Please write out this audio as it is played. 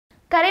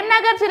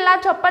కరీంనగర్ జిల్లా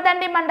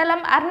చొప్పదండి మండలం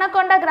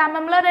అర్నకొండ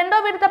గ్రామంలో రెండో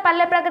విడత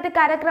పల్లె ప్రగతి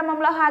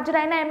కార్యక్రమంలో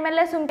హాజరైన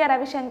ఎమ్మెల్యే సుంకె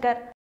రవిశంకర్.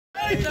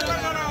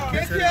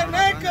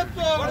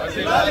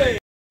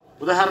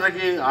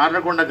 ఉదాహరణకి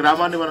అర్నకొండ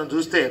గ్రామాన్ని మనం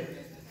చూస్తే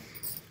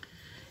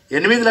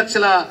 8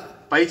 లక్షల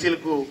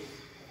పైచీలకు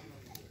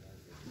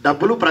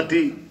డబ్బులు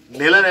ప్రతి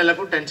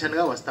నెలకు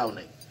టెన్షన్గా వస్తూ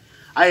ఉన్నాయి.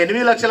 ఆ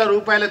 8 లక్షల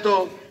రూపాయలతో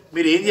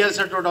మీరు ఏం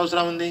చేయాల్సినటువంటి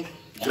అవసరం ఉంది?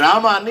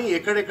 గ్రామాన్ని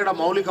ఎక్కడెక్కడ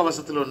మౌలిక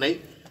వసతులు ఉన్నాయి,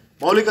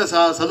 మౌలిక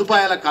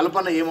సదుపాయాల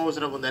కల్పన ఏం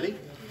అవసరం ఉందని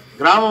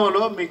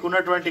గ్రామంలో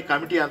మీకున్నటువంటి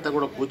కమిటీ అంతా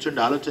కూడా కూర్చుండి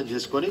ఆలోచన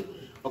చేసుకొని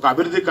ఒక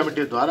అభివృద్ధి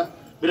కమిటీ ద్వారా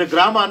మీరు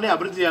గ్రామాన్ని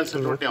అభివృద్ధి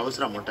చేయాల్సినటువంటి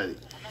అవసరం ఉంటుంది.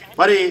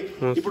 మరి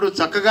ఇప్పుడు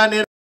చక్కగా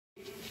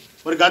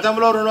మరి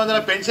గతంలో 200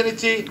 పెన్షన్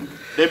ఇచ్చి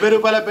 70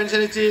 రూపాయల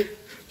పెన్షన్ ఇచ్చి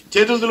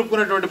చేతులు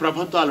దులుపుకున్నటువంటి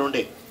ప్రభుత్వాలు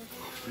ఉండే.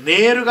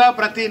 నేరుగా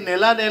ప్రతి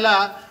నెల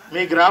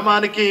మీ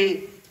గ్రామానికి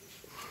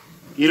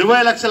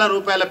 20 లక్షల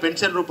రూపాయల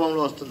పెన్షన్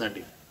రూపంలో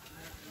వస్తుందండి.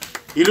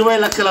 20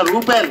 లక్షల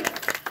రూపాయలు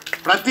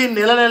ప్రతి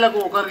నెలకు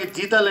ఒకరికి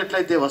జీతాలు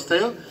ఎట్లయితే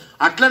వస్తాయో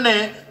అట్లనే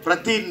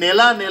ప్రతి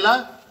నెల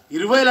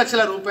 20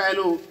 లక్షల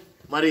రూపాయలు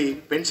మరి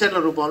పెన్షన్ల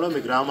రూపంలో మీ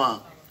గ్రామ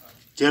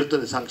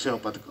చేరుతుంది సంక్షేమ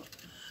పథకం.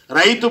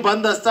 రైతు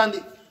బంద్ వస్తుంది,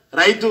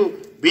 రైతు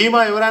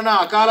బీమా ఎవరైనా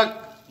అకాల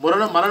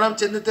మరణం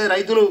చెందితే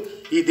రైతులు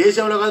ఈ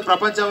దేశంలో కాదు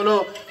ప్రపంచంలో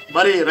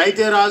మరి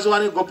రైతే రాజు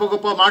అని గొప్ప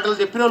గొప్ప మాటలు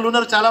చెప్పిన వాళ్ళు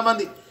ఉన్నారు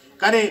చాలామంది.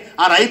 కానీ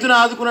ఆ రైతును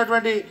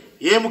ఆదుకున్నటువంటి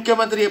ఏ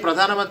ముఖ్యమంత్రి ఏ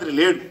ప్రధానమంత్రి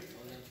లేడు.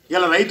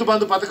 ఇలా రైతు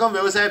బంధు పథకం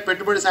వ్యవసాయ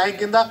పెట్టుబడి సాయం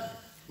కింద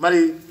మరి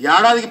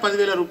ఏడాదికి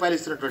 10,000 రూపాయలు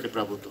ఇస్తున్నటువంటి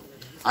ప్రభుత్వం.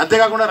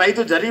 అంతేకాకుండా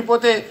రైతు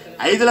జరిగిపోతే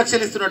 5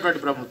 లక్షలు ఇస్తున్నటువంటి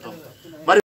ప్రభుత్వం.